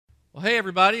Well, hey,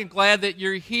 everybody. I'm glad that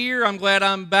you're here. I'm glad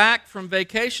I'm back from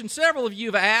vacation. Several of you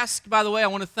have asked, by the way, I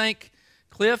want to thank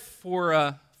Cliff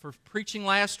for preaching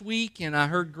last week, and I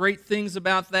heard great things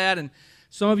about that. And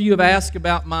some of you have asked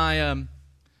about my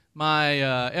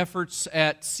efforts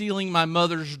at sealing my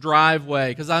mother's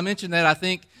driveway, because I mentioned that, I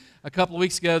think, a couple of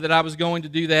weeks ago that I was going to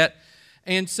do that.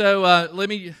 And so let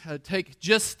me take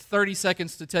just 30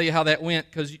 seconds to tell you how that went,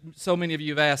 because so many of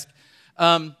you have asked.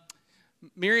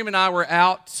 Miriam and I were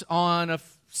out on a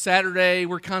Saturday.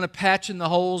 We're kind of patching the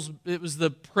holes. It was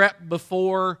the prep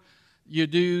before you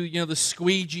do, the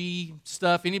squeegee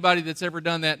stuff. Anybody that's ever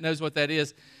done that knows what that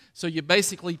is. So you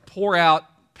basically pour out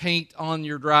paint on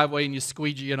your driveway and you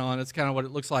squeegee it on. That's kind of what it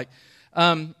looks like.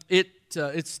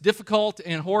 It's difficult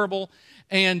and horrible,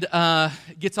 and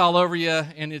it gets all over you,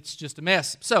 and it's just a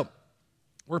mess. So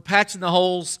we're patching the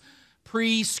holes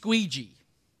pre-squeegee.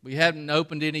 We hadn't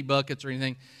opened any buckets or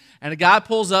anything. And a guy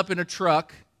pulls up in a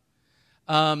truck.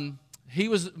 He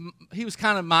was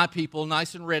kind of my people,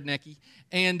 nice and rednecky.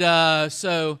 And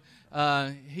so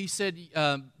he said,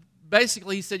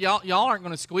 basically, he said, y'all aren't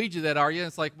going to squeegee that, are you? And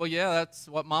it's like, well, yeah, that's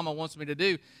what Mama wants me to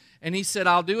do. And he said,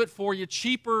 I'll do it for you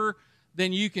cheaper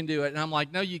than you can do it. And I'm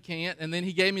like, no, you can't. And then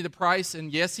he gave me the price,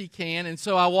 and yes, he can. And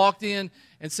so I walked in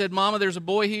and said, Mama, there's a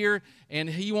boy here, and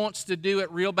he wants to do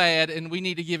it real bad, and we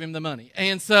need to give him the money.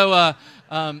 And so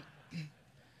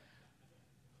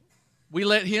we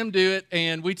let him do it,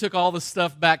 and we took all the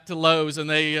stuff back to Lowe's, and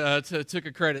they took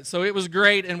a credit. So it was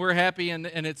great, and we're happy, and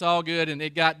it's all good, and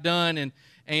it got done,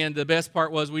 and the best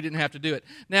part was we didn't have to do it.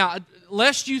 Now,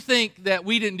 lest you think that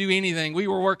we didn't do anything, we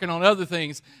were working on other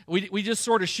things. We just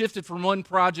sort of shifted from one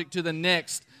project to the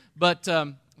next, but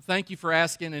thank you for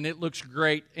asking, and it looks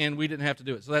great, and we didn't have to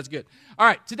do it, so that's good. All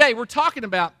right, today we're talking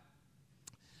about,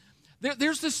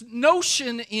 there's this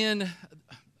notion in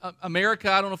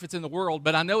America, I don't know if it's in the world,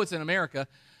 but I know it's in America,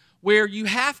 where you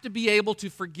have to be able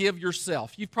to forgive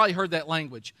yourself. You've probably heard that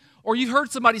language. Or you've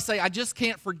heard somebody say, I just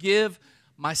can't forgive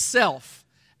myself,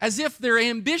 as if their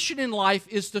ambition in life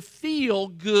is to feel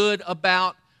good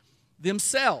about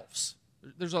themselves.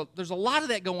 There's a lot of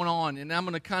that going on, and I'm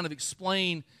going to kind of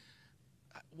explain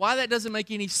why that doesn't make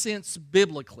any sense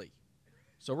biblically.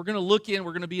 So we're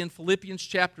going to be in Philippians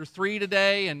chapter 3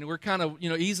 today, and we're kind of,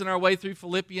 easing our way through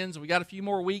Philippians. We got a few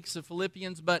more weeks of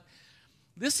Philippians, but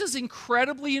this is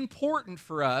incredibly important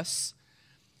for us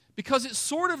because it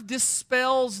sort of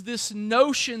dispels this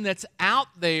notion that's out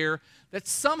there that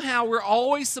somehow we're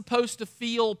always supposed to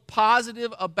feel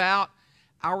positive about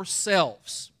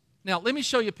ourselves. Now, let me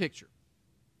show you a picture.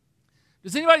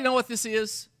 Does anybody know what this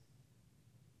is?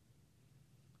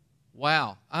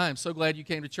 Wow, I am so glad you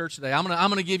came to church today. I'm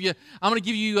gonna give you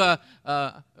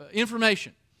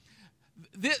information.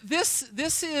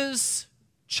 This is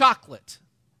chocolate.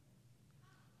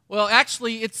 Well,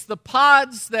 actually, it's the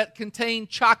pods that contain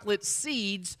chocolate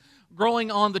seeds growing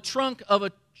on the trunk of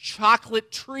a chocolate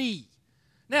tree.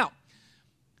 Now,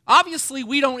 obviously,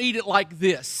 we don't eat it like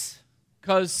this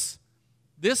because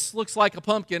this looks like a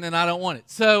pumpkin, and I don't want it.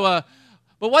 So,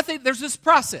 but there's this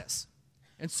process.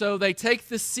 And so they take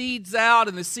the seeds out,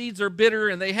 and the seeds are bitter,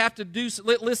 and they have to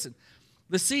listen,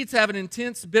 the seeds have an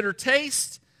intense bitter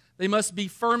taste. They must be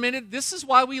fermented. This is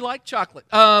why we like chocolate.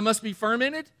 Must be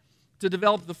fermented to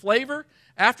develop the flavor.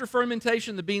 After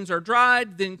fermentation, the beans are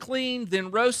dried, then cleaned,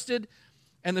 then roasted,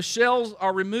 and the shells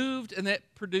are removed, and that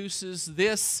produces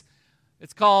this.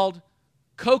 It's called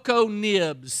cocoa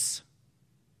nibs.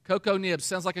 Cocoa nibs.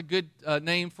 Sounds like a good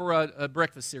name for a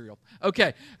breakfast cereal.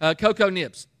 Okay, cocoa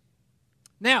nibs.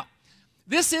 Now,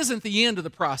 this isn't the end of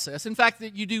the process. In fact,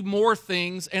 that you do more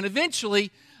things, and eventually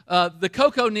the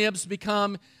cocoa nibs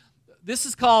this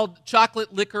is called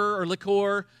chocolate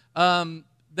liquor.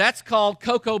 That's called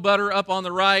cocoa butter up on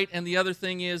the right, and the other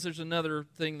thing is, there's another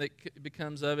thing that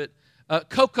becomes of it,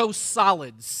 cocoa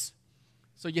solids.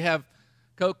 So you have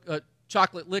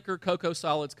chocolate liquor, cocoa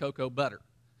solids, cocoa butter.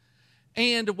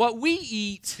 And what we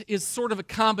eat is sort of a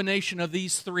combination of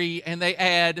these three, and they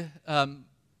add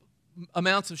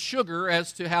amounts of sugar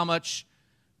as to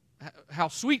how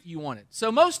sweet you want it.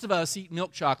 So most of us eat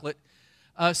milk chocolate.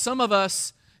 Some of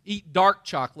us eat dark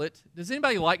chocolate. Does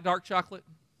anybody like dark chocolate?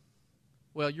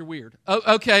 Well, you're weird.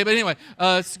 Oh, okay, but anyway,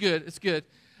 it's good. It's good.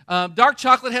 Dark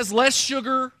chocolate has less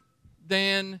sugar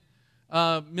than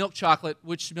milk chocolate,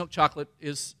 which milk chocolate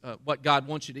is what God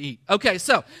wants you to eat. Okay,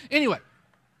 so anyway.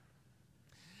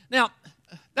 Now,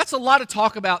 that's a lot of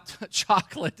talk about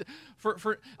chocolate.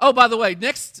 Oh, by the way,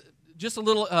 next... Just a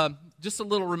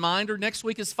little reminder. Next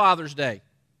week is Father's Day.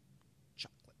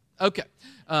 Chocolate.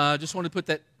 Okay. Just wanted to put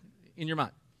that in your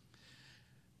mind.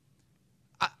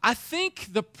 I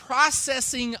think the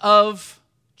processing of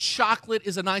chocolate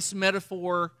is a nice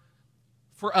metaphor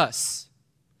for us.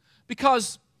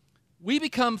 Because we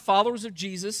become followers of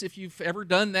Jesus. If you've ever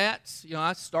done that,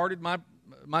 I started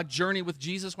my journey with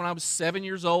Jesus when I was 7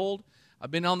 years old.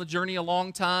 I've been on the journey a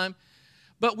long time.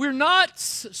 But we're not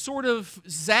sort of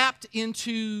zapped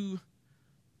into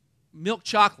milk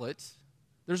chocolate.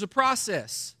 There's a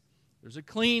process. There's a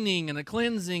cleaning and a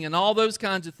cleansing and all those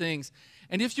kinds of things.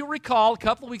 And if you'll recall, a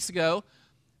couple of weeks ago,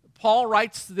 Paul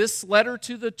writes this letter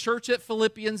to the church at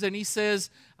Philippians, and he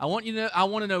says, I want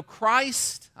to know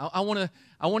Christ. I want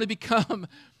to become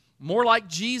more like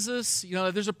Jesus.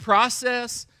 There's a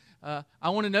process. I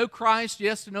want to know Christ,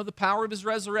 yes, to know the power of his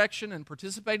resurrection and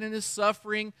participate in his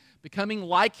suffering, becoming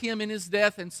like him in his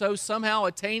death, and so somehow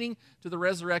attaining to the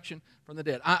resurrection from the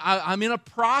dead. I'm in a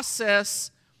process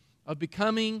of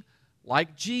becoming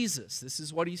like Jesus. This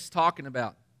is what he's talking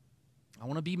about. I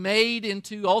want to be made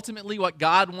into ultimately what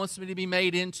God wants me to be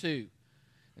made into.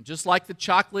 And just like the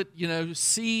chocolate,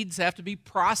 seeds have to be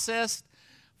processed,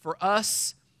 for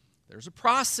us, there's a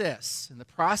process. And the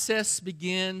process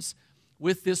begins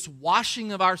with this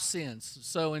washing of our sins.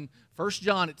 So in 1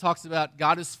 John, it talks about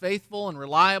God is faithful and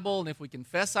reliable, and if we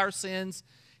confess our sins,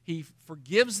 he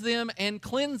forgives them and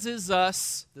cleanses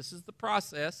us. This is the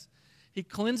process. He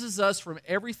cleanses us from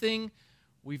everything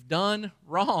we've done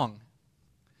wrong.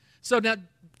 So now,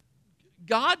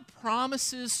 God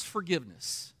promises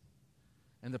forgiveness.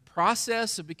 And the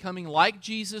process of becoming like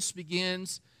Jesus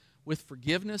begins with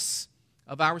forgiveness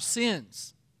of our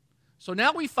sins. So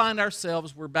now we find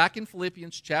ourselves, we're back in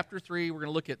Philippians chapter 3. We're going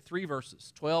to look at 3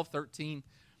 verses, 12, 13,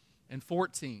 and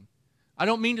 14. I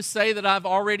don't mean to say that I've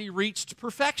already reached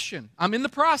perfection. I'm in the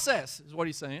process, is what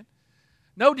he's saying.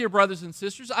 No, dear brothers and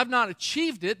sisters, I've not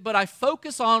achieved it, but I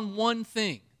focus on one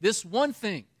thing, this one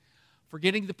thing.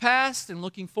 Forgetting the past and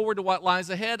looking forward to what lies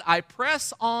ahead, I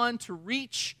press on to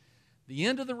reach the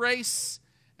end of the race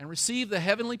and receive the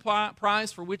heavenly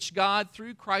prize for which God,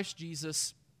 through Christ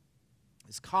Jesus,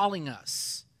 is calling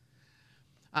us.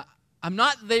 I'm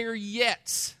not there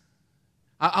yet.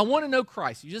 I want to know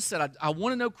Christ. You just said, I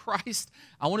want to know Christ.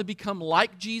 I want to become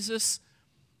like Jesus,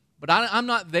 but I'm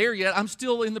not there yet. I'm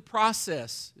still in the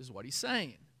process, is what he's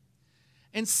saying.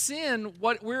 And sin,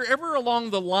 wherever along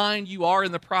the line you are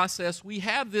in the process, we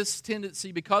have this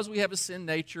tendency, because we have a sin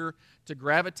nature, to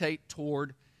gravitate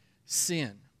toward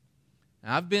sin.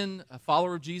 Now, I've been a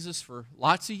follower of Jesus for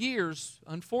lots of years.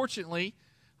 Unfortunately,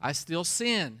 I still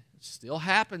sin. It still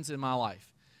happens in my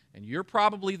life. And you're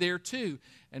probably there too.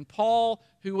 And Paul,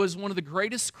 who was one of the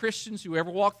greatest Christians who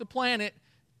ever walked the planet,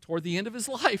 toward the end of his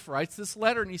life, writes this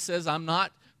letter, and he says, I'm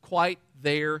not quite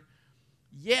there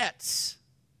yet.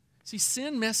 See,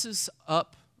 sin messes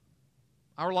up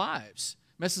our lives,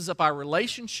 messes up our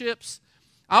relationships.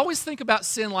 I always think about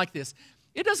sin like this.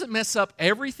 It doesn't mess up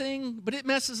everything, but it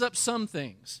messes up some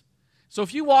things. So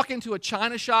if you walk into a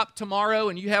china shop tomorrow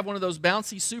and you have one of those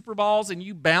bouncy super balls and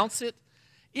you bounce it,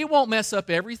 it won't mess up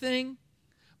everything,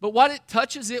 but what it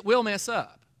touches, it will mess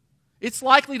up. It's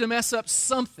likely to mess up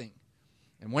something.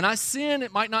 And when I sin,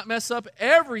 it might not mess up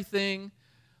everything,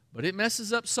 but it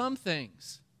messes up some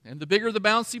things. And the bigger the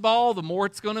bouncy ball, the more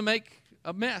it's going to make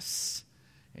a mess.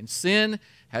 And sin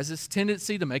has this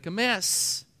tendency to make a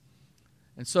mess.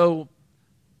 And so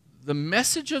the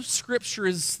message of Scripture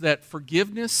is that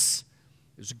forgiveness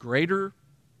is greater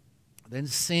than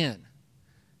sin.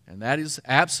 And that is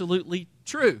absolutely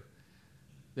true.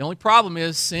 The only problem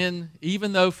is sin,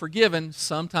 even though forgiven,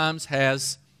 sometimes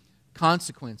has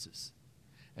consequences.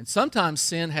 And sometimes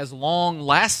sin has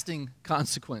long-lasting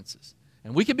consequences.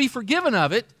 And we can be forgiven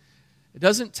of it. It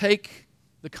doesn't take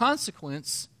the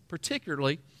consequence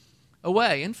particularly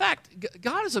away. In fact,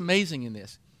 God is amazing in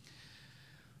this.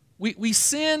 We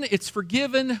sin, it's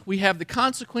forgiven, we have the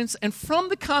consequence, and from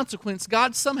the consequence,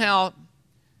 God somehow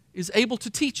is able to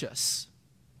teach us.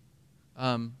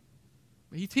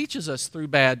 He teaches us through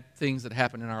bad things that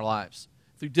happen in our lives,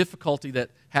 through difficulty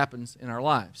that happens in our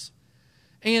lives.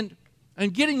 And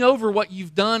getting over what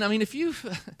you've done, I mean, if you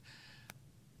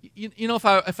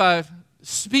if I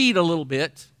speed a little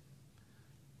bit,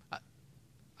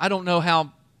 I don't know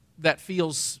how that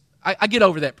feels. I get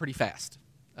over that pretty fast.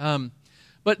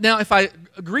 But now if I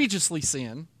egregiously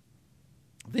sin,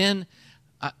 then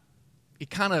it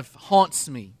kind of haunts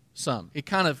me some. It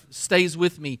kind of stays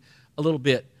with me a little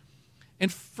bit.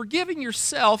 And forgiving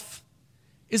yourself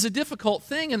is a difficult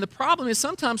thing, and the problem is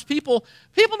sometimes people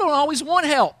don't always want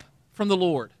help from the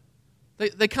Lord.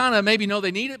 They kind of maybe know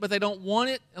they need it, but they don't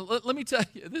want it. Let me tell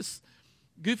you this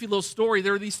goofy little story.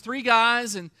 There are these 3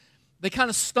 guys, and they kind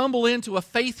of stumble into a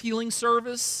faith healing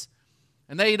service,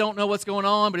 and they don't know what's going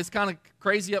on, but it's kind of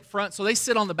crazy up front. So they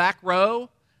sit on the back row,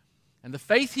 And the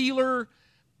faith healer,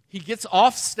 he gets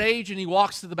off stage and he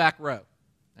walks to the back row.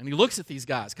 And he looks at these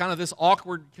guys, kind of this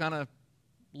awkward kind of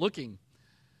looking.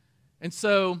 And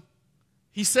so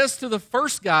he says to the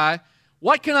first guy,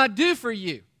 "What can I do for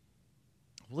you?"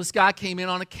 Well, this guy came in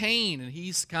on a cane, and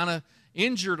he's kind of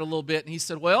injured a little bit. And he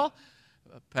said, "Well,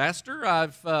 Pastor,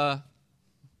 I've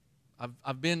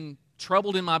been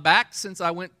troubled in my back since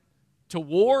I went to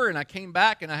war, and I came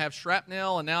back, and I have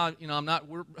shrapnel, and now I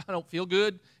don't feel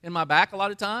good in my back a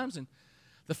lot of times." And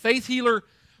the faith healer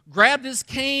grabbed his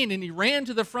cane, and he ran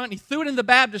to the front, and he threw it in the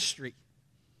baptistry.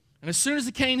 And as soon as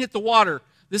the cane hit the water,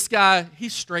 this guy, he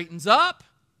straightens up.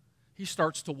 He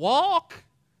starts to walk.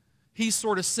 He's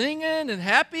sort of singing and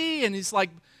happy, and he's like,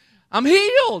 "I'm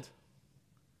healed."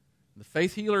 The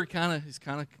faith healer is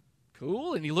kind of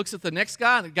cool, and he looks at the next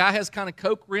guy, and the guy has kind of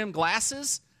Coke-rimmed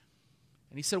glasses.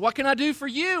 And he said, "What can I do for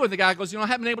you?" And the guy goes, "I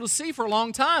haven't been able to see for a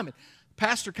long time." And the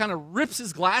pastor kind of rips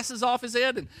his glasses off his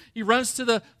head, and he runs to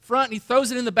the front, and he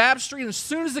throws it in the baptistry, and as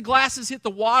soon as the glasses hit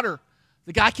the water,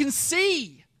 the guy can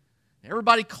see.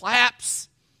 Everybody claps.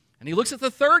 And he looks at the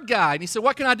third guy, and he said,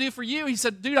 "What can I do for you?" He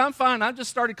said, "Dude, I'm fine. I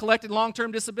just started collecting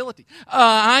long-term disability.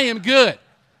 I am good."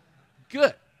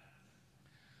 Good.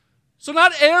 So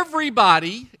not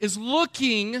everybody is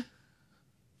looking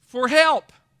for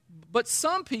help, but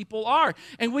some people are.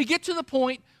 And we get to the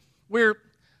point where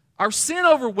our sin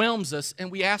overwhelms us,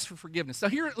 and we ask for forgiveness. Now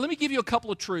here, let me give you a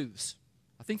couple of truths.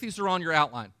 I think these are on your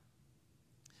outline.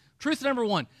 Truth number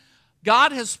one,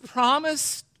 God has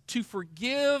promised to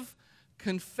forgive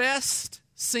confessed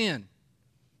sin.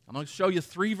 I'm going to show you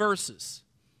 3 verses.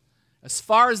 As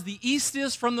far as the east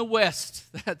is from the west,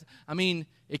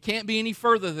 it can't be any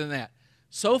further than that.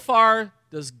 So far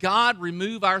does God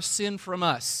remove our sin from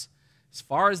us. As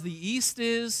far as the east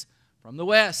is from the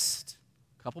west.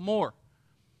 A couple more.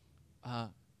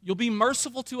 You'll be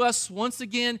merciful to us once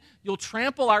again. You'll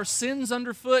trample our sins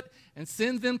underfoot and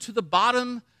send them to the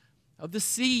bottom of the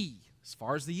sea. As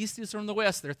far as the east is from the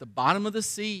west, they're at the bottom of the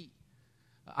sea.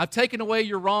 I've taken away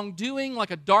your wrongdoing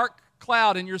like a dark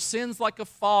cloud and your sins like a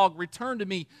fog. Return to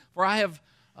me, for I have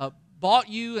bought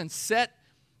you and set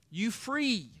you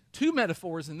free. 2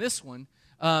 metaphors in this one.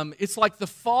 It's like the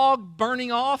fog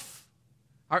burning off.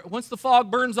 Once the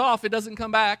fog burns off, it doesn't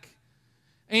come back.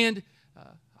 And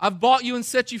I've bought you and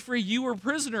set you free. You were a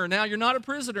prisoner. Now you're not a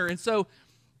prisoner. And so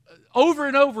over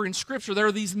and over in Scripture, there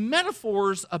are these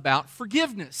metaphors about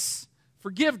forgiveness.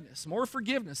 Forgiveness, more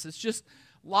forgiveness. It's just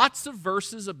lots of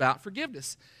verses about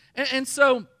forgiveness. And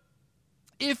so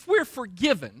if we're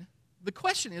forgiven, the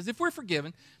question is, if we're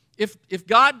forgiven, if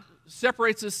God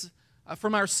separates us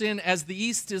from our sin as the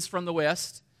east is from the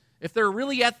west, if they're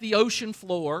really at the ocean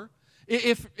floor,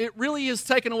 if it really is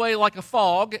taken away like a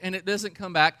fog and it doesn't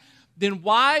come back, then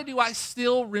why do I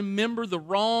still remember the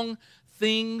wrong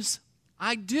things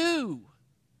I do?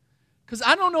 Because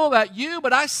I don't know about you,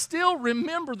 but I still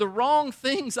remember the wrong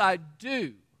things I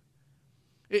do.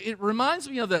 It reminds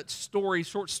me of that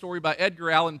short story by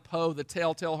Edgar Allan Poe, The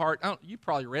Telltale Heart. You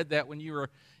probably read that when you were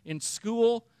in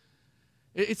school.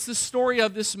 It's the story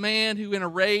of this man who in a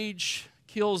rage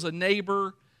kills a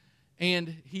neighbor,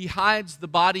 and he hides the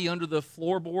body under the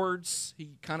floorboards.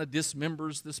 He kind of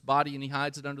dismembers this body, and he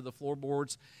hides it under the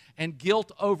floorboards. And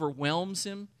guilt overwhelms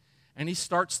him, and he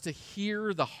starts to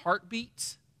hear the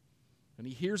heartbeat. And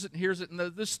he hears it and hears it. And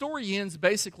the story ends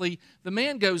basically, the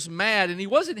man goes mad, and he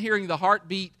wasn't hearing the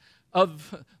heartbeat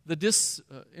of the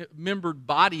dismembered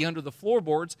body under the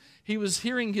floorboards. He was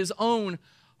hearing his own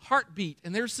heartbeat.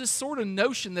 And there's this sort of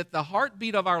notion that the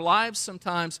heartbeat of our lives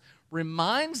sometimes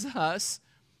reminds us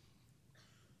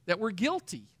that we're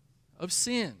guilty of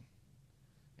sin.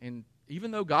 And even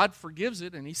though God forgives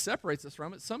it and He separates us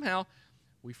from it, somehow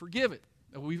we forgive it.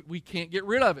 We can't get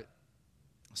rid of it.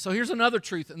 So here's another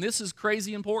truth, and this is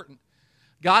crazy important.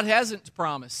 God hasn't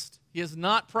promised, He has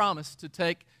not promised to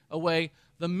take away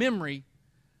the memory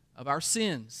of our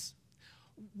sins.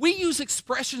 We use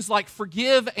expressions like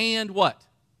forgive and what?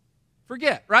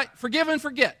 Forget, right? Forgive and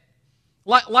forget.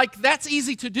 Like that's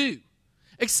easy to do.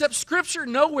 Except Scripture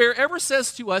nowhere ever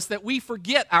says to us that we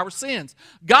forget our sins.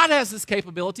 God has this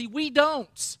capability. We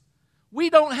don't. We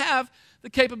don't have the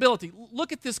capability.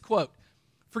 Look at this quote.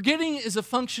 Forgetting is a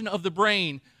function of the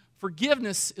brain.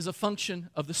 Forgiveness is a function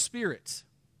of the Spirit.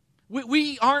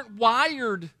 We aren't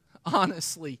wired,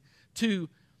 honestly, to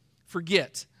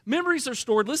forget. Memories are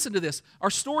stored, listen to this, are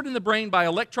stored in the brain by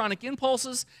electronic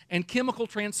impulses and chemical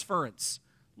transference.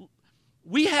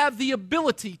 We have the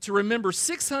ability to remember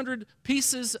 600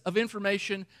 pieces of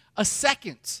information a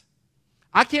second.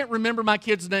 I can't remember my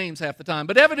kids' names half the time,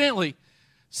 but evidently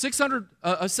 600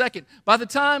 a second. By the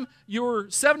time you're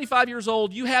 75 years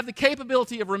old, you have the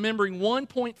capability of remembering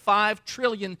 1.5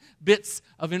 trillion bits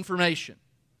of information.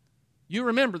 You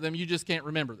remember them, you just can't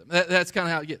remember them. That's kind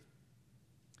of how it gets.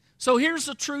 So here's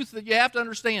the truth that you have to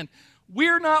understand.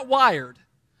 We're not wired.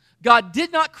 God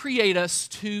did not create us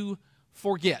to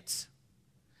forget.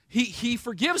 He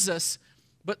forgives us,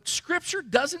 but Scripture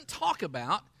doesn't talk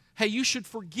about, hey, you should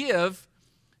forgive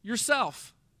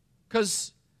yourself,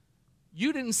 because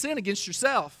you didn't sin against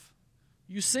yourself.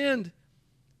 You sinned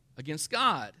against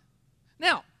God.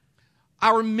 Now,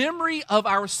 our memory of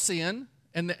our sin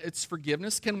and its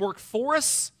forgiveness can work for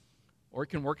us or it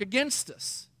can work against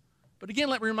us. But again,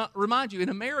 let me remind you, in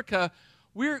America,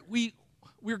 we're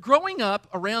growing up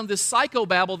around this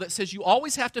psychobabble that says you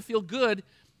always have to feel good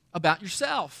about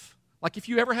yourself. Like if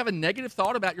you ever have a negative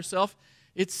thought about yourself,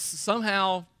 it's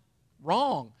somehow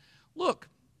wrong. Look,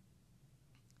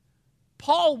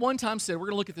 Paul one time said, we're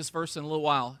going to look at this verse in a little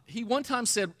while. He one time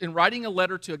said, in writing a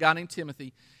letter to a guy named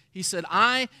Timothy, he said,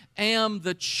 I am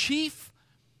the chief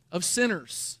of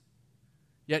sinners,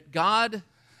 yet God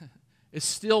is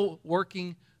still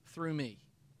working through me.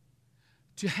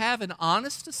 To have an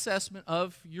honest assessment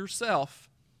of yourself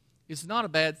is not a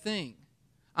bad thing.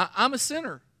 I'm a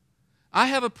sinner. I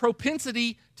have a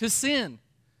propensity to sin.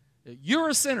 You're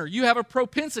a sinner. You have a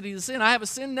propensity to sin. I have a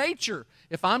sin nature.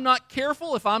 If I'm not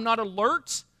careful, if I'm not alert,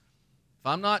 if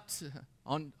I'm not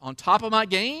on top of my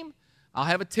game, I'll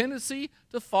have a tendency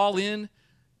to fall into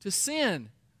sin.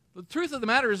 The truth of the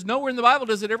matter is, nowhere in the Bible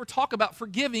does it ever talk about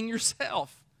forgiving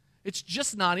yourself. It's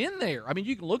just not in there. I mean,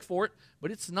 you can look for it, but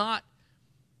it's not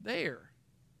there.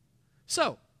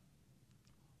 So,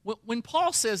 when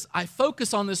Paul says, I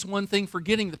focus on this one thing,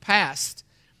 forgetting the past,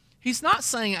 he's not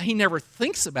saying he never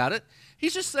thinks about it.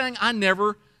 He's just saying, I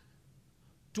never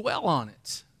dwell on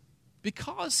it.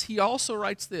 Because he also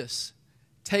writes this,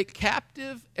 take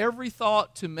captive every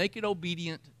thought to make it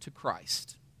obedient to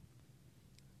Christ.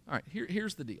 All right,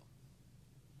 here's the deal.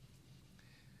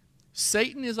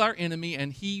 Satan is our enemy,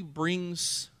 and he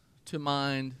brings to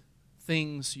mind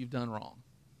things you've done wrong.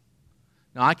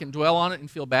 Now, I can dwell on it and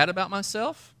feel bad about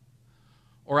myself,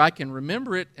 or I can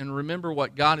remember it and remember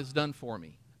what God has done for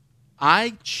me.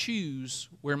 I choose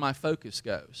where my focus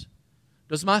goes.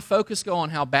 Does my focus go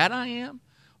on how bad I am,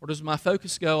 or does my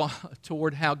focus go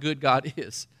toward how good God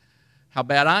is? How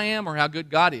bad I am or how good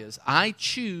God is? I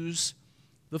choose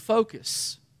the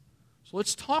focus. So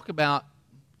let's talk about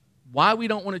why we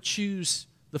don't want to choose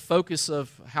the focus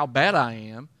of how bad I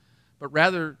am, but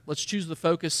rather let's choose the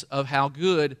focus of how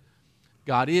good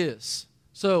God is.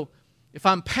 So if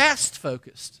I'm past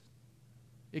focused,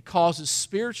 it causes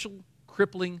spiritual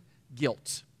crippling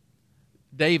guilt.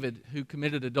 David, who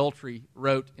committed adultery,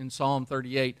 wrote in Psalm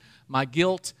 38, my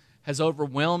guilt has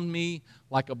overwhelmed me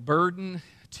like a burden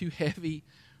too heavy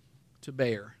to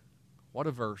bear. What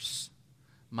a verse.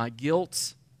 My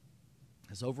guilt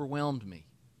has overwhelmed me.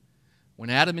 When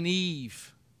Adam and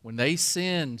Eve, when they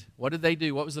sinned, what did they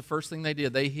do? What was the first thing they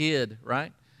did? They hid,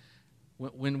 right?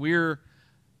 When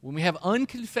we have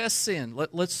unconfessed sin,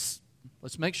 let's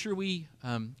make sure we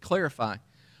clarify.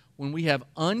 When we have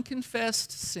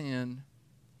unconfessed sin,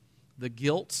 the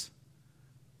guilt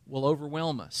will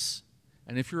overwhelm us.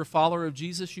 And if you're a follower of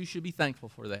Jesus, you should be thankful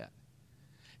for that.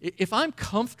 If I'm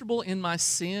comfortable in my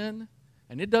sin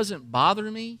and it doesn't bother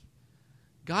me,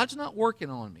 God's not working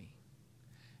on me.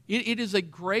 It is a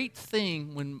great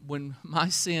thing when my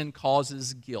sin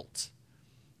causes guilt,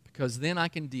 because then I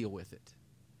can deal with it.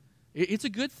 It's a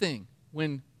good thing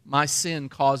when my sin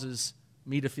causes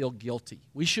me to feel guilty.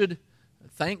 We should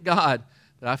thank God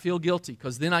that I feel guilty,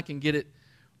 because then I can get it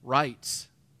right.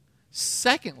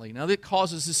 Secondly, now that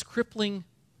causes this crippling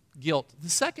guilt. The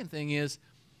second thing is,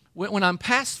 when I'm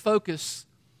past focus,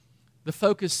 the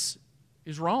focus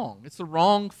is wrong. It's the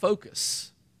wrong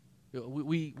focus.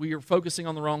 We are focusing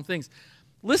on the wrong things.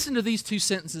 Listen to these two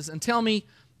sentences and tell me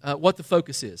what the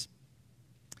focus is.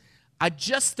 I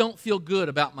just don't feel good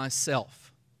about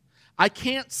myself. I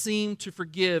can't seem to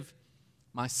forgive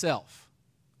myself.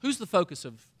 Who's the focus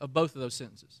of both of those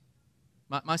sentences?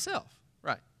 Myself,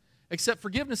 right. Except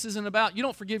forgiveness isn't about, you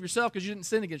don't forgive yourself because you didn't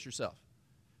sin against yourself.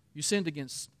 You sinned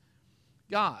against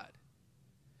God.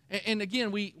 And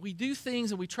again, we do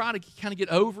things and we try to kind of get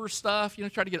over stuff,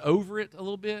 try to get over it a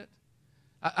little bit.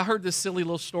 I heard this silly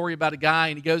little story about a guy,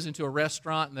 and he goes into a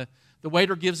restaurant, and the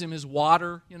waiter gives him his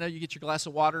water. You get your glass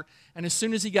of water. And as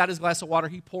soon as he got his glass of water,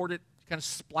 he poured it, kind of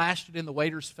splashed it in the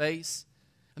waiter's face.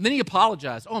 And then he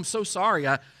apologized. Oh, I'm so sorry.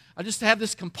 I just have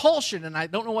this compulsion, and I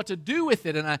don't know what to do with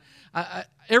it. And I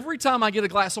every time I get a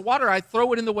glass of water, I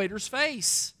throw it in the waiter's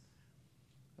face.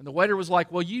 And the waiter was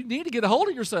like, well, you need to get a hold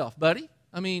of yourself, buddy.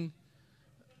 I mean,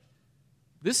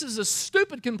 this is a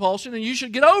stupid compulsion, and you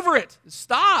should get over it.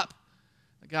 Stop.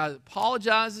 The guy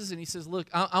apologizes, and he says, look,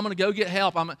 I'm going to go get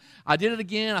help. I did it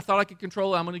again. I thought I could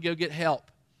control it. I'm going to go get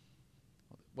help.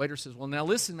 The waiter says, well, now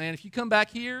listen, man, if you come back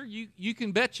here, you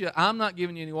can bet you I'm not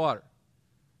giving you any water.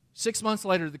 6 months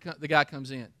later, the guy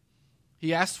comes in.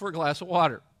 He asks for a glass of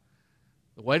water.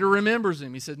 The waiter remembers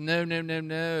him. He said, no.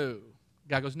 The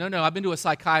guy goes, no, I've been to a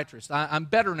psychiatrist. I'm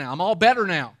better now. I'm all better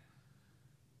now.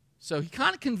 So he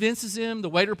kind of convinces him. The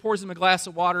waiter pours him a glass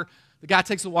of water. The guy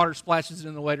takes the water, splashes it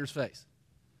in the waiter's face.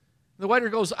 The waiter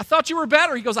goes, I thought you were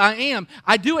better. He goes, I am.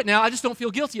 I do it now. I just don't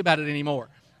feel guilty about it anymore.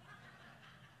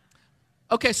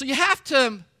 Okay, so you have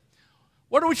to,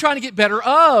 what are we trying to get better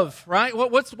of, right?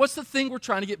 What's the thing we're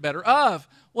trying to get better of?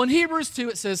 Well, in Hebrews 2,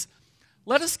 it says,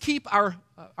 let us keep our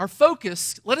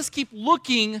focus, let us keep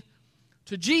looking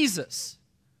to Jesus.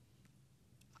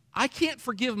 I can't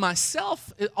forgive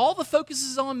myself. All the focus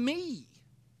is on me.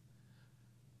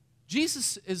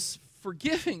 Jesus is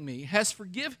forgiving me, has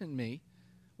forgiven me,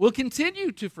 will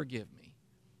continue to forgive me.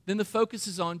 Then the focus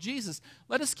is on Jesus.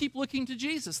 Let us keep looking to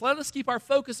Jesus. Let us keep our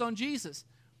focus on Jesus.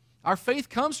 Our faith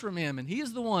comes from Him, and He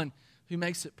is the one who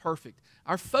makes it perfect.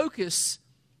 Our focus,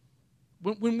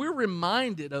 when we're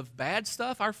reminded of bad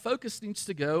stuff, our focus needs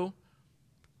to go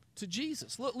to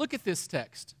Jesus. Look at this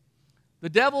text. The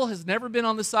devil has never been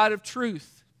on the side of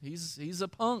truth. He's a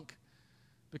punk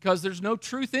because there's no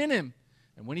truth in him.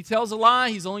 And when he tells a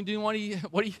lie, he's only doing what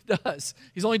he does.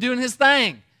 He's only doing his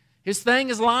thing. His thing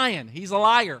is lying. He's a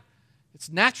liar.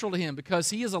 It's natural to him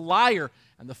because he is a liar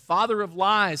and the father of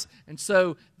lies. And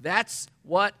so that's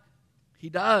what he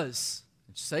does.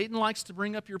 And Satan likes to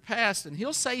bring up your past, and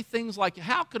he'll say things like,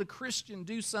 how could a Christian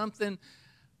do something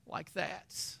like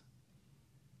that?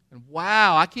 And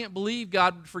wow, I can't believe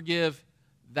God would forgive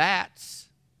that.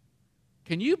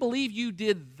 Can you believe you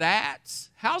did that?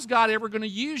 How's God ever going to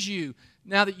use you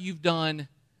now that you've done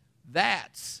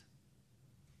that?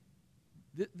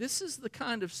 This is the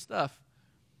kind of stuff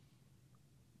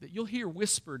that you'll hear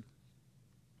whispered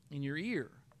in your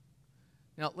ear.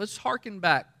 Now, let's hearken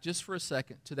back just for a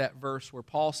second to that verse where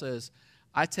Paul says,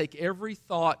 I take every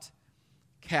thought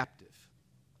captive.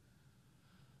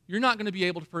 You're not going to be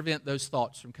able to prevent those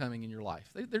thoughts from coming in your life.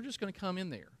 They're just going to come in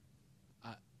there.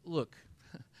 Look,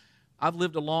 I've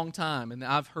lived a long time, and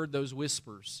I've heard those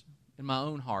whispers in my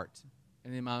own heart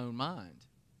and in my own mind.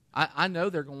 I know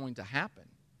they're going to happen,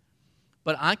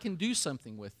 but I can do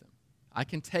something with them. I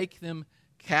can take them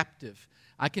captive.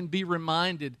 I can be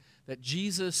reminded that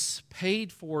Jesus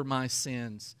paid for my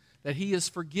sins, that He has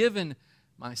forgiven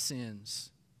my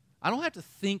sins. I don't have to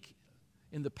think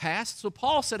in the past. So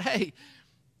Paul said, hey,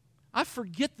 I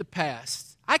forget the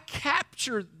past. I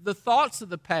capture the thoughts of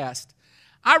the past.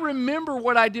 I remember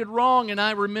what I did wrong, and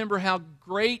I remember how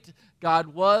great God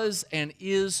was and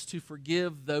is to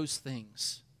forgive those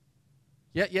things.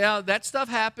 Yeah, that stuff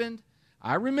happened.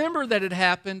 I remember that it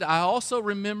happened. I also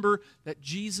remember that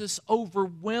Jesus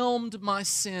overwhelmed my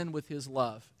sin with His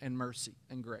love and mercy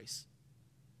and grace.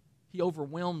 He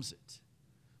overwhelms it.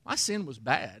 My sin was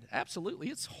bad. Absolutely.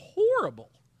 It's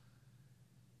horrible.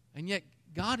 And yet,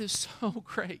 God is so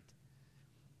great.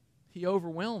 He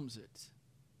overwhelms it.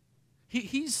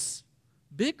 He's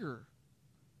bigger.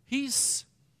 He's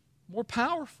more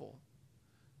powerful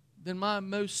than my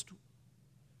most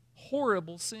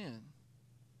horrible sin.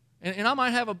 And I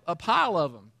might have a pile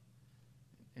of them.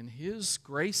 And His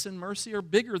grace and mercy are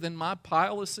bigger than my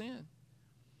pile of sin.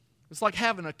 It's like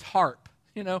having a tarp.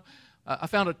 You know, I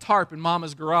found a tarp in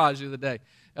Mama's garage the other day.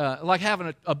 Like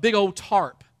having a big old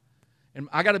tarp. And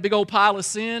I got a big old pile of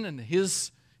sin, and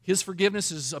His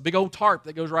forgiveness is a big old tarp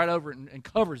that goes right over it and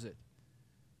covers it.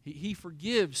 He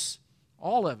forgives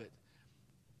all of it.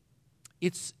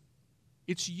 It's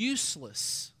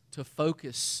useless to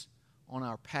focus on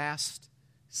our past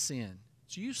sin.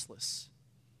 It's useless.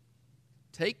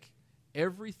 Take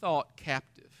every thought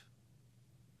captive.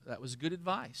 That was good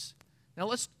advice. Now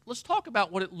let's talk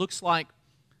about what it looks like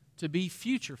to be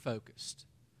future focused.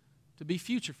 To be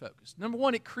future focused. Number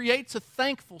one, it creates a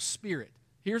thankful spirit.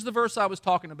 Here's the verse I was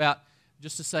talking about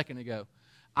just a second ago.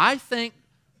 I thank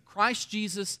Christ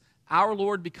Jesus, our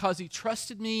Lord, because He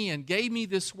trusted me and gave me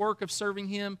this work of serving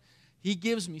Him. He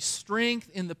gives me strength.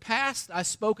 In the past, I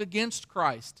spoke against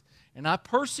Christ, and I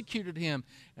persecuted Him,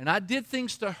 and I did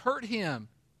things to hurt Him.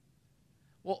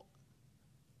 Well,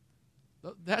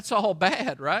 that's all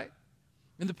bad, right?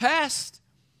 In the past,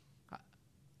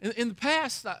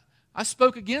 I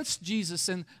spoke against Jesus,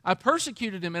 and I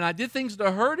persecuted Him, and I did things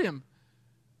to hurt Him.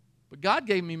 But God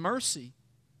gave me mercy.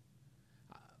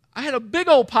 I had a big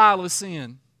old pile of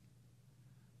sin.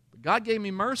 But God gave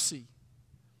me mercy.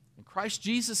 And Christ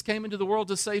Jesus came into the world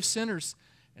to save sinners,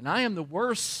 and I am the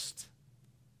worst.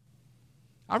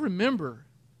 I remember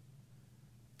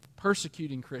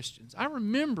persecuting Christians. I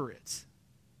remember it.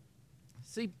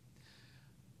 See,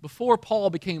 before Paul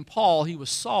became Paul, he was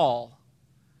Saul,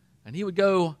 and he would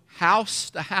go house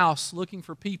to house looking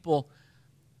for people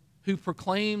who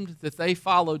proclaimed that they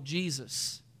followed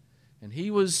Jesus. And he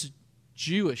was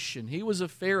Jewish, and he was a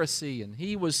Pharisee, and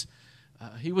he was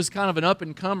kind of an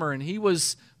up-and-comer, and he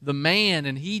was the man,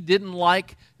 and he didn't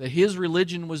like that his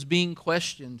religion was being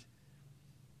questioned.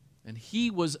 And he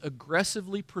was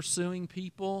aggressively pursuing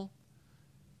people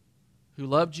who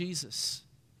loved Jesus.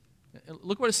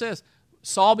 Look what it says.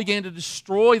 Saul began to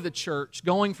destroy the church,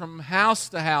 going from house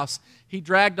to house. He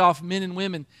dragged off men and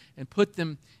women and put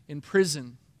them in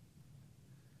prison.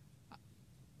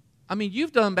 I mean,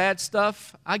 you've done bad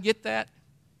stuff. I get that.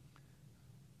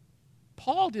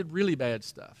 Paul did really bad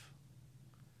stuff.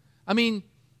 I mean,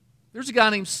 there's a guy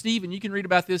named Stephen. You can read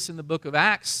about this in the book of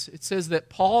Acts. It says that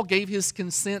Paul gave his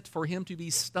consent for him to be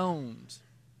stoned.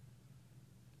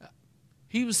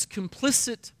 He was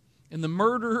complicit in the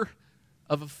murder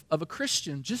of a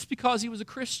Christian just because he was a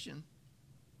Christian.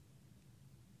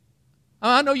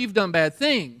 I know you've done bad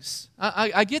things.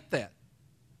 I get that.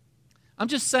 I'm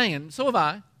just saying, so have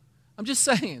I. I'm just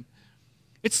saying.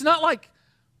 It's not like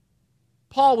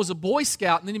Paul was a Boy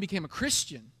Scout and then he became a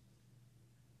Christian.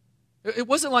 It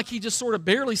wasn't like he just sort of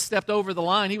barely stepped over the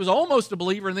line. He was almost a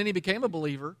believer and then he became a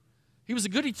believer. He was a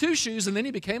goody two-shoes and then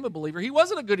he became a believer. He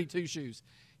wasn't a goody two-shoes.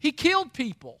 He killed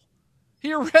people.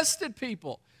 He arrested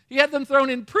people. He had them thrown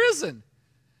in prison.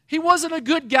 He wasn't a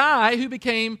good guy who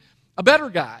became a better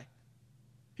guy.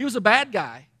 He was a bad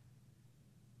guy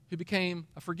who became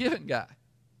a forgiven guy.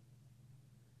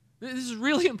 This is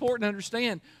really important to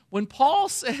understand. When Paul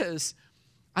says,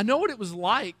 I know what it was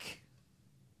like,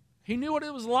 he knew what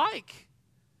it was like.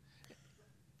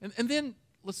 And then,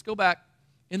 let's go back.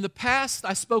 In the past,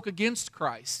 I spoke against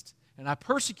Christ, and I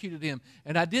persecuted him,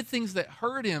 and I did things that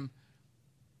hurt him.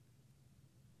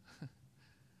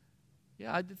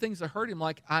 Yeah, I did things that hurt him,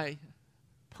 like I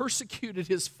persecuted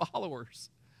his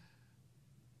followers.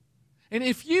 And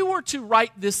if you were to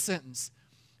write this sentence,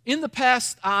 in the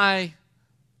past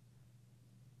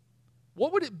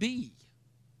what would it be?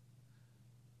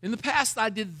 In the past I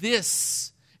did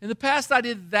this. In the past I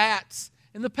did that.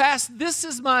 In the past, this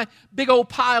is my big old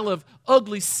pile of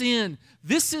ugly sin.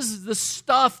 This is the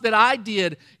stuff that I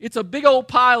did. It's a big old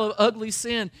pile of ugly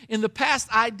sin. In the past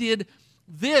I did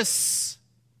this.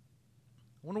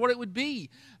 I wonder what it would be.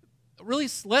 Really,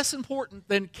 it's less important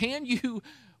than can you,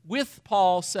 with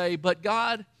Paul, say, but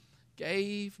God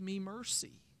gave me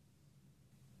mercy.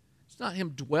 It's not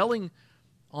him dwelling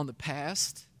on the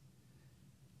past.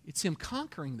 It's him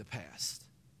conquering the past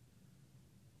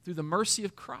through the mercy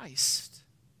of Christ.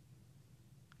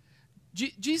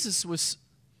 Jesus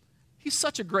he's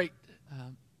such a great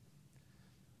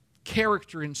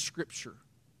character in Scripture.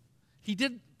 He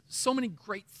did so many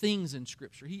great things in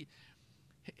Scripture.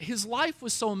 His life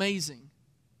was so amazing.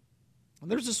 And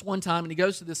there's this one time, and he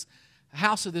goes to this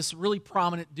house of this really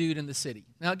prominent dude in the city.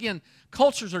 Now again,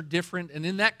 cultures are different, and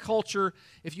in that culture,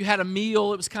 if you had a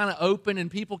meal, it was kind of open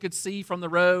and people could see from the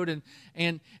road.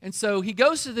 And so he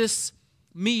goes to this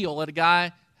meal at a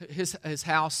guy, his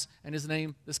house, and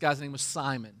this guy's name was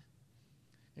Simon.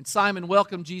 And Simon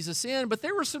welcomed Jesus in, but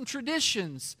there were some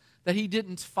traditions that he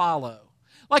didn't follow.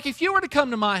 Like if you were to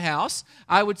come to my house,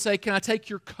 I would say, can I take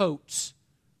your coats?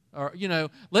 Or,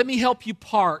 let me help you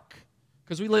park.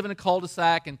 Because we live in a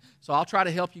cul-de-sac, and so I'll try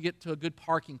to help you get to a good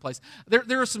parking place.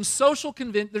 There's some social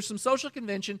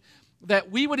convention that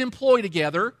we would employ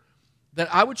together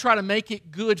that I would try to make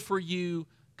it good for you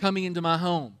coming into my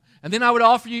home. And then I would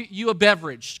offer you a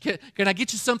beverage. Can I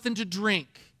get you something to drink?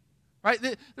 Right?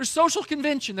 There's social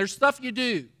convention. There's stuff you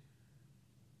do.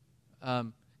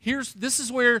 This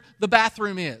is where the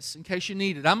bathroom is, in case you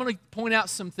need it. I'm going to point out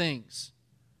some things.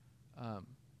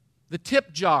 The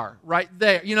tip jar right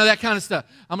there, that kind of stuff.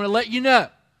 I'm going to let you know.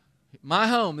 My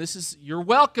home, you're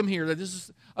welcome here.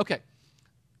 Okay.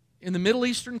 In the Middle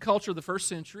Eastern culture of the first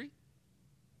century,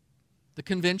 the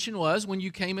convention was when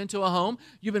you came into a home,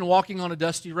 you've been walking on a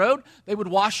dusty road, they would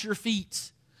wash your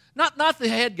feet. Not the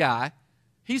head guy.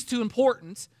 He's too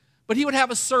important. But he would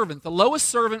have a servant. The lowest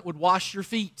servant would wash your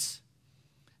feet.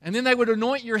 And then they would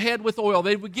anoint your head with oil.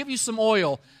 They would give you some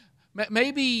oil.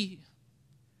 Maybe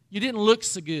you didn't look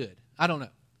so good. I don't know.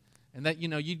 And that,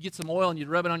 you'd get some oil and you'd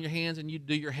rub it on your hands and you'd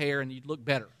do your hair and you'd look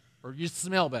better. Or you'd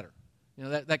smell better.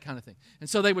 That kind of thing. And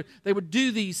so they would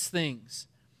do these things.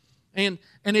 And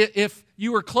if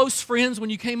you were close friends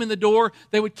when you came in the door,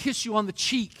 they would kiss you on the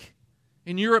cheek.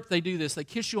 In Europe they do this. They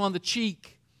kiss you on the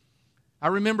cheek. I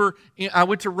remember I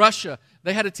went to Russia.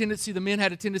 The men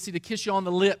had a tendency to kiss you on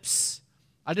the lips.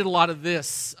 I did a lot of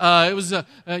this. It was,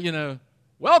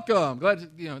 welcome, glad,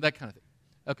 that kind of thing.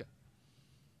 Okay.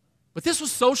 But this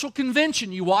was social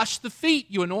convention. You washed the feet.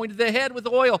 You anointed the head with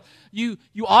oil. You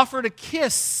offered a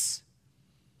kiss.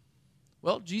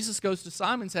 Well, Jesus goes to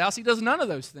Simon's house. He does none of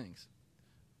those things.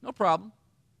 No problem.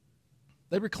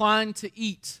 They recline to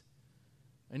eat.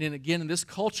 And then again, in this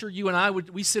culture, you and I,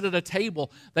 we sit at a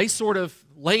table. They sort of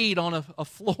laid on a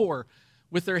floor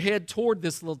with their head toward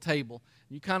this little table.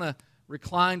 You kind of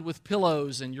reclined with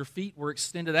pillows and your feet were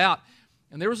extended out.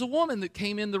 And there was a woman that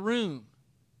came in the room.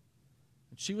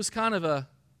 And she was one of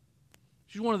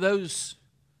those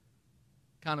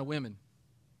kind of women.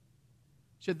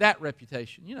 She had that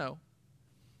reputation,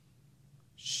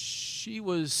 She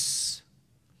was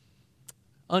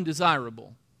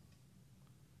undesirable.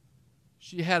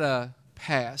 She had a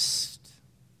past.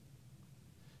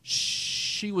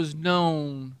 She was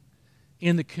known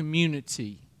in the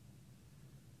community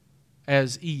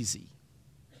as easy.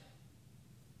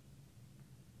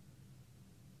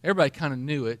 Everybody kind of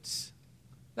knew it.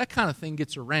 That kind of thing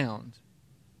gets around.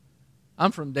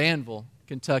 I'm from Danville,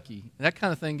 Kentucky. That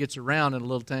kind of thing gets around in a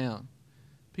little town.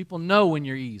 People know when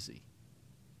you're easy.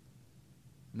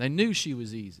 And they knew she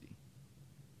was easy.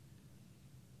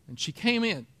 And she came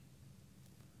in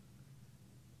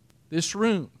this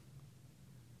room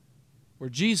where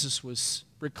Jesus was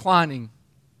reclining.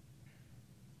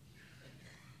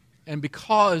 And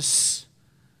because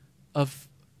of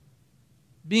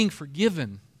being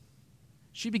forgiven,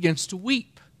 she begins to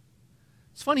weep.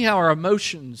 It's funny how our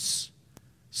emotions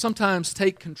sometimes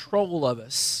take control of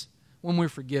us when we're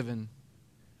forgiven.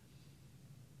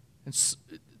 And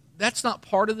that's not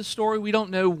part of the story. We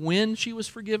don't know when she was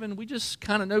forgiven. We just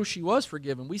kind of know she was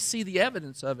forgiven. We see the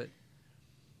evidence of it.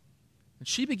 And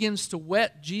she begins to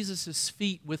wet Jesus'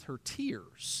 feet with her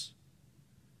tears.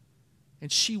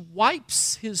 And she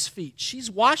wipes his feet. She's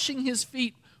washing his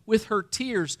feet with her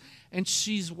tears, and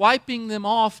she's wiping them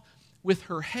off with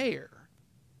her hair.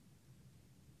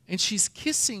 And she's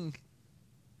kissing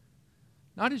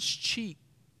not his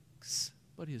cheeks,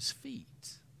 but his feet.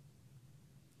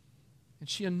 And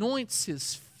she anoints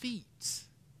his feet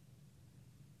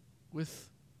with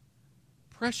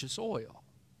precious oil.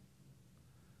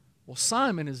 Well,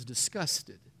 Simon is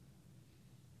disgusted.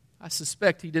 I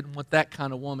suspect he didn't want that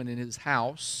kind of woman in his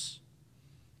house.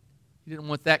 He didn't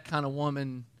want that kind of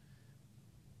woman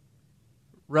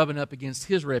rubbing up against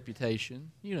his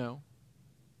reputation,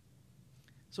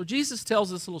 So Jesus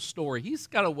tells this little story. He's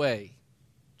got a way,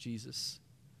 Jesus,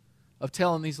 of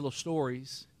telling these little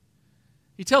stories.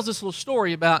 He tells this little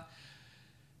story about,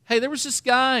 hey, there was this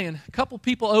guy and a couple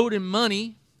people owed him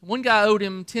money. One guy owed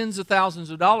him tens of thousands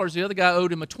of dollars. The other guy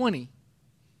owed him a 20.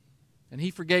 And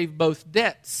he forgave both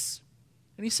debts.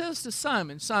 And he says to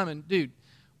Simon, dude,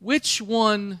 which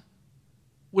one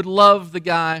would love the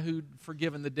guy who'd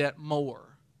forgiven the debt more?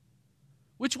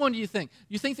 Which one do you think?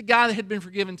 You think the guy that had been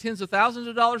forgiven tens of thousands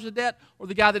of dollars of debt or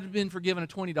the guy that had been forgiven a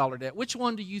 $20 debt? Which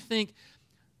one do you think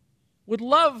would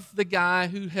love the guy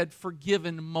who had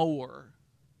forgiven more?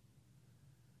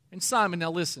 And Simon, now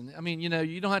listen,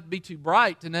 you don't have to be too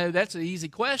bright to know that's an easy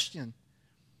question.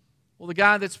 Well, the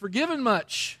guy that's forgiven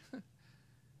much,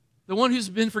 the one who's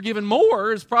been forgiven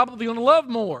more is probably going to love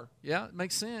more. Yeah, it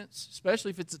makes sense, especially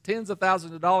if it's tens of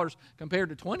thousands of dollars compared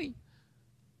to 20.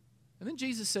 And then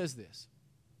Jesus says this.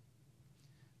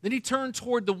 Then he turned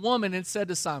toward the woman and said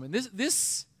to Simon,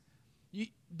 you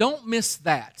don't miss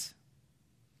that.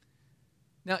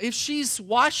 Now, if she's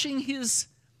washing his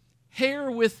hair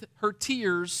with her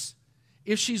tears,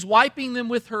 if she's wiping them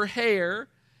with her hair,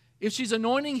 if she's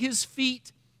anointing his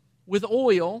feet with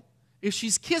oil, if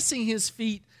she's kissing his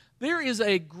feet, there is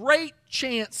a great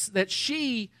chance that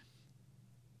she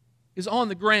is on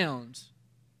the ground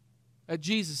at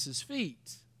Jesus'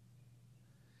 feet.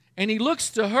 And he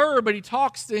looks to her, but he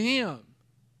talks to him.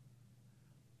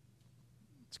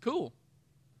 It's cool.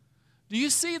 Do you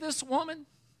see this woman?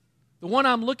 The one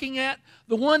I'm looking at?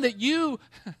 The one that you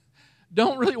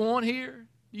don't really want here?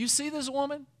 Do you see this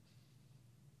woman?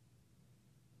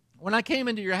 When I came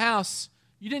into your house,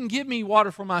 you didn't give me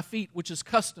water for my feet, which is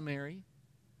customary.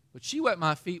 But she wet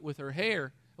my feet with her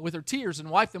hair, with her tears, and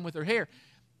wiped them with her hair.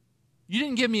 You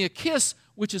didn't give me a kiss,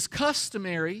 which is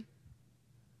customary.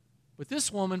 But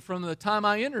this woman, from the time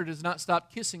I entered, has not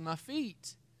stopped kissing my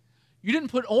feet. You didn't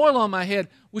put oil on my head,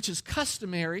 which is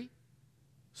customary,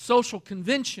 social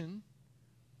convention.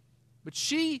 But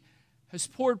she has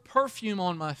poured perfume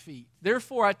on my feet.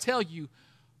 Therefore, I tell you,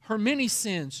 her many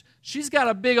sins, she's got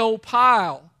a big old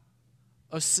pile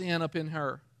of sin up in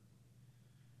her.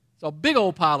 It's a big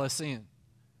old pile of sin.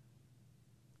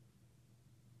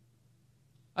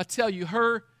 I tell you,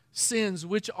 her sins,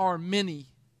 which are many,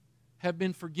 have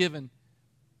been forgiven,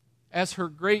 as her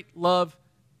great love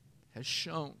has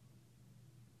shown.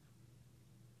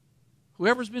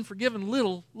 Whoever's been forgiven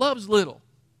little loves little.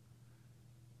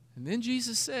 And then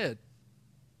Jesus said,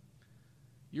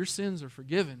 your sins are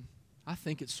forgiven. I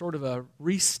think it's sort of a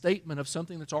restatement of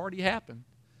something that's already happened.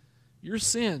 Your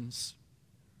sins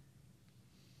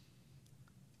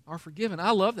are forgiven.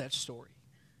 I love that story.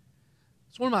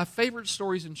 It's one of my favorite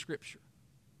stories in Scripture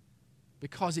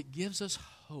because it gives us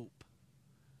hope.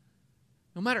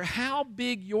 No matter how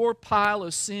big your pile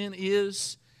of sin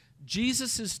is,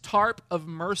 Jesus' tarp of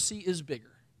mercy is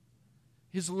bigger.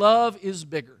 His love is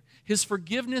bigger. His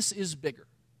forgiveness is bigger.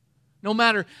 No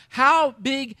matter how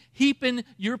big heaping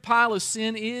your pile of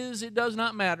sin is, it does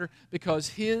not matter because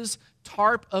His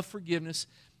tarp of forgiveness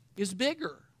is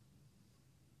bigger.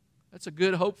 That's a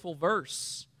good, hopeful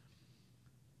verse.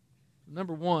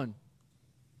 Number one,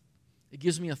 it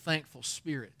gives me a thankful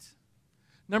spirit.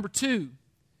 Number two,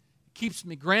 it keeps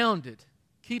me grounded.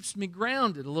 Keeps me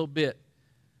grounded a little bit.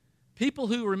 People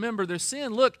who remember their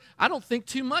sin, look, I don't think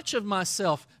too much of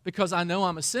myself because I know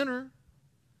I'm a sinner.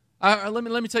 Let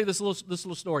me tell you this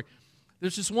little story.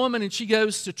 There's this woman and she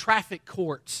goes to traffic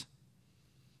court.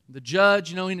 The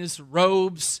judge, in his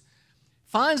robes,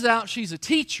 finds out she's a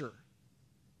teacher.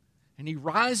 And he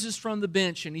rises from the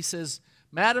bench and he says,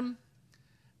 Madam,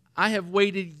 I have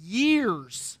waited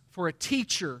years for a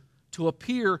teacher to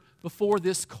appear before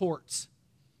this court.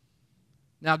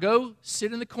 Now go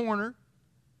sit in the corner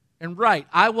and write,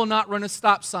 I will not run a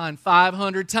stop sign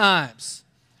 500 times.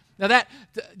 Now do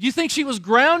you think she was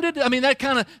grounded? I mean, that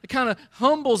kind of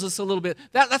humbles us a little bit.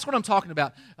 That's what I'm talking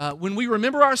about. When we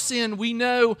remember our sin, we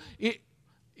know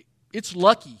it's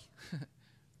lucky.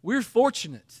 We're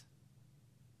fortunate.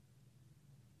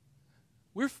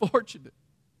 We're fortunate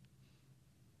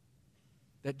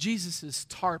that Jesus'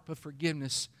 tarp of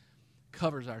forgiveness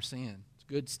covers our sin. It's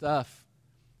good stuff.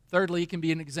 Thirdly, it can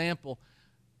be an example.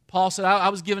 Paul said, I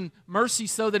was given mercy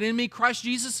so that in me Christ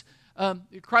Jesus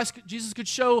could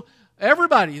show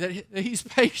everybody that He's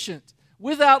patient,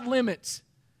 without limits.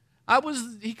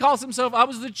 He calls Himself, I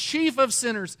was the chief of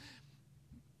sinners.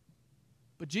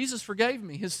 But Jesus forgave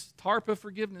me. His tarp of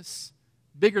forgiveness,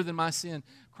 bigger than my sin.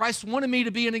 Christ wanted me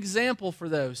to be an example for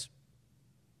those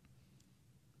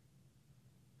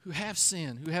who have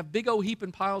sin, who have big old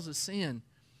heaping piles of sin.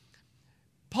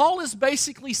 Paul is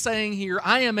basically saying here,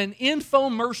 I am an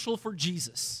infomercial for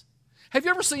Jesus. Have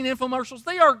you ever seen infomercials?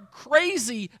 They are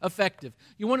crazy effective.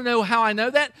 You want to know how I know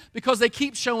that? Because they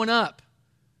keep showing up.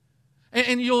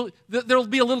 And there'll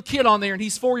be a little kid on there, and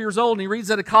he's 4 years old, and he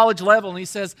reads at a college level, and he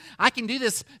says, I can do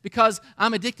this because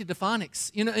I'm addicted to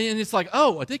phonics. And it's like,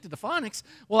 oh, addicted to phonics?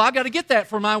 Well, I've got to get that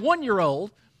for my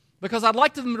 1-year-old because I'd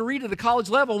like them to read at a college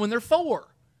level when they're 4.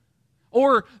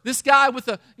 Or this guy with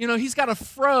he's got a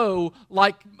fro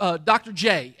like Dr.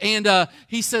 J. And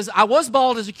he says, I was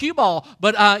bald as a cue ball,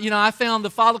 but, I found the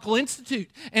Follicle Institute.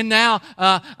 And now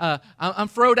I'm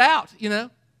froed out,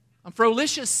 I'm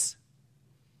frolicious.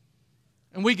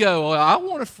 And we go, well, I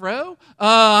want a fro.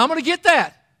 I'm going to get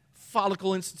that.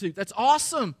 Follicle Institute. That's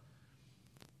awesome.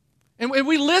 And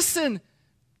we listen.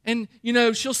 And,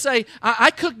 she'll say,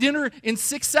 I cook dinner in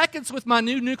 6 seconds with my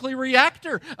new nuclear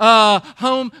reactor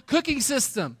home cooking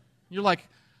system. You're like,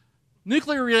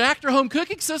 nuclear reactor home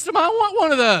cooking system? I want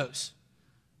one of those.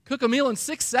 Cook a meal in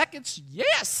 6 seconds?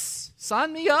 Yes.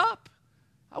 Sign me up.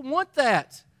 I want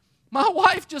that. My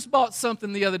wife just bought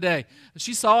something the other day.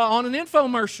 She saw it on an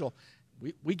infomercial.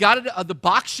 We got it the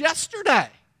box yesterday.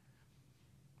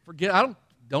 I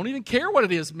don't even care what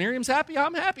it is. Miriam's happy,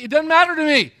 I'm happy. It doesn't matter to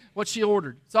me what she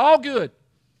ordered. It's all good.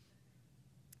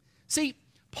 See,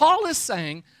 Paul is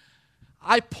saying,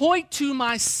 I point to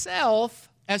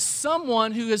myself as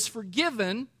someone who is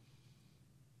forgiven,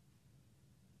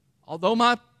 although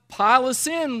my pile of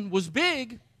sin was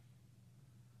big.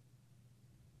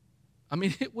 I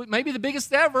mean, it may be the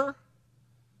biggest ever.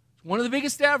 It's one of the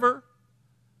biggest ever.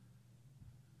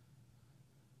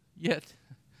 Yet,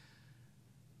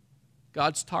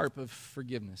 God's tarp of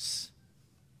forgiveness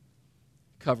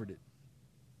covered it.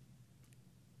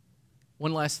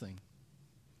 One last thing.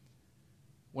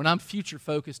 When I'm future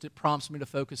focused, it prompts me to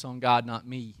focus on God, not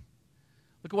me.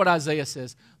 Look at what Isaiah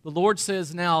says. The Lord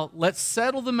says, now let's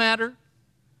settle the matter.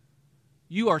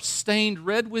 You are stained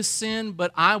red with sin,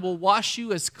 but I will wash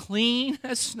you as clean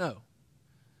as snow.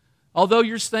 Although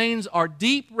your stains are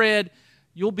deep red,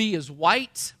 you'll be as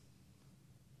white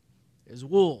as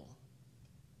wool.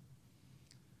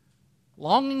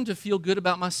 Longing to feel good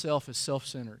about myself is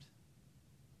self-centered.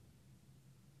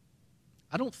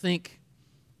 I don't think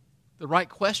the right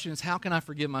question is, how can I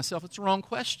forgive myself? It's the wrong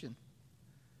question.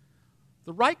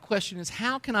 The right question is,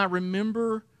 how can I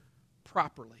remember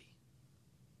properly?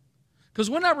 Because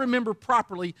when I remember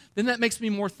properly, then that makes me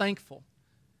more thankful.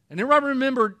 And then I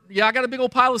remember, I got a big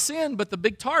old pile of sin, but the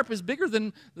big tarp is bigger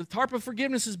than, the tarp of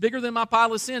forgiveness is bigger than my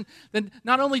pile of sin. Then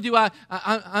not only do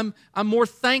I'm more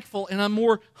thankful, and I'm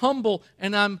more humble,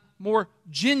 and I'm more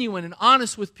genuine and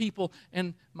honest with people,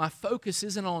 and my focus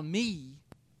isn't on me.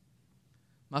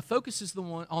 My focus is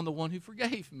on the one who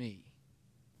forgave me.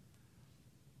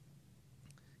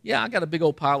 Yeah, I got a big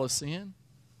old pile of sin.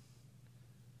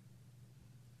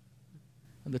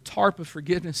 And the tarp of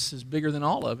forgiveness is bigger than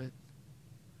all of it.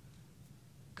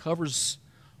 Covers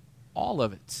all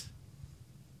of it.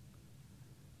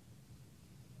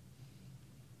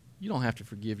 You don't have to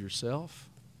forgive yourself.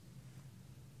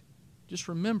 Just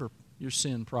remember your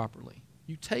sin properly.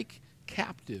 You take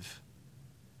captive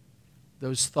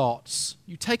those thoughts.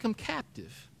 You take them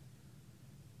captive.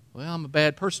 Well, I'm a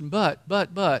bad person, but.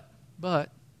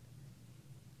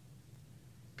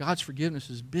 God's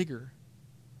forgiveness is bigger.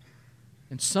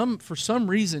 And for some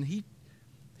reason,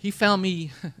 He found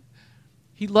me...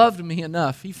 He loved me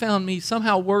enough. He found me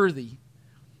somehow worthy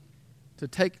to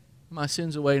take my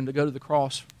sins away and to go to the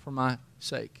cross for my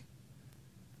sake.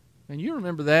 And you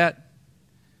remember that?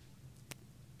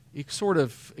 It sort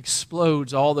of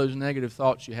explodes all those negative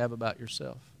thoughts you have about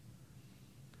yourself.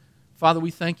 Father, we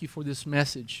thank you for this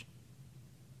message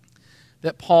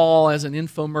that Paul, as an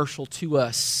infomercial to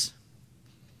us,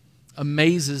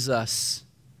 amazes us,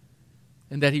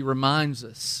 and that he reminds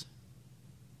us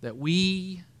that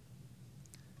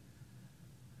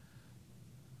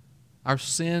our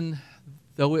sin,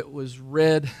 though it was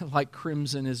red like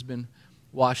crimson, has been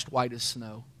washed white as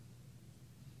snow.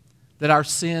 That our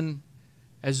sin,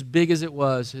 as big as it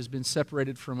was, has been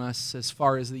separated from us as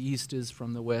far as the east is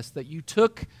from the west. That you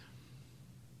took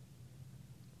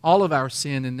all of our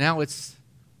sin, and now it's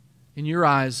in your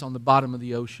eyes on the bottom of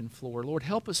the ocean floor. Lord,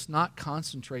 help us not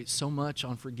concentrate so much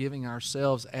on forgiving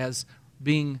ourselves as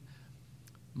being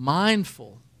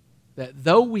mindful that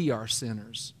though we are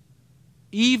sinners,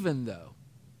 even though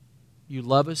you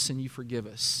love us and you forgive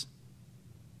us,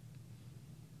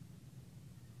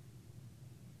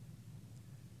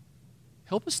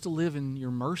 help us to live in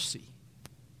your mercy.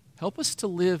 Help us to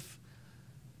live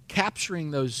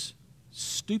capturing those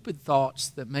stupid thoughts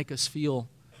that make us feel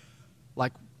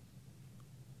like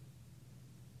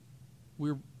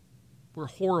we're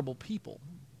horrible people.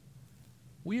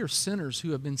 We are sinners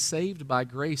who have been saved by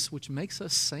grace, which makes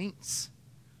us saints.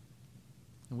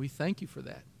 And we thank you for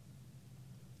that.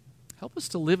 Help us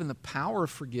to live in the power of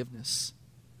forgiveness.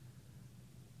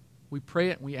 We pray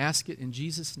it and we ask it in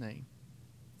Jesus' name.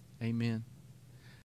 Amen.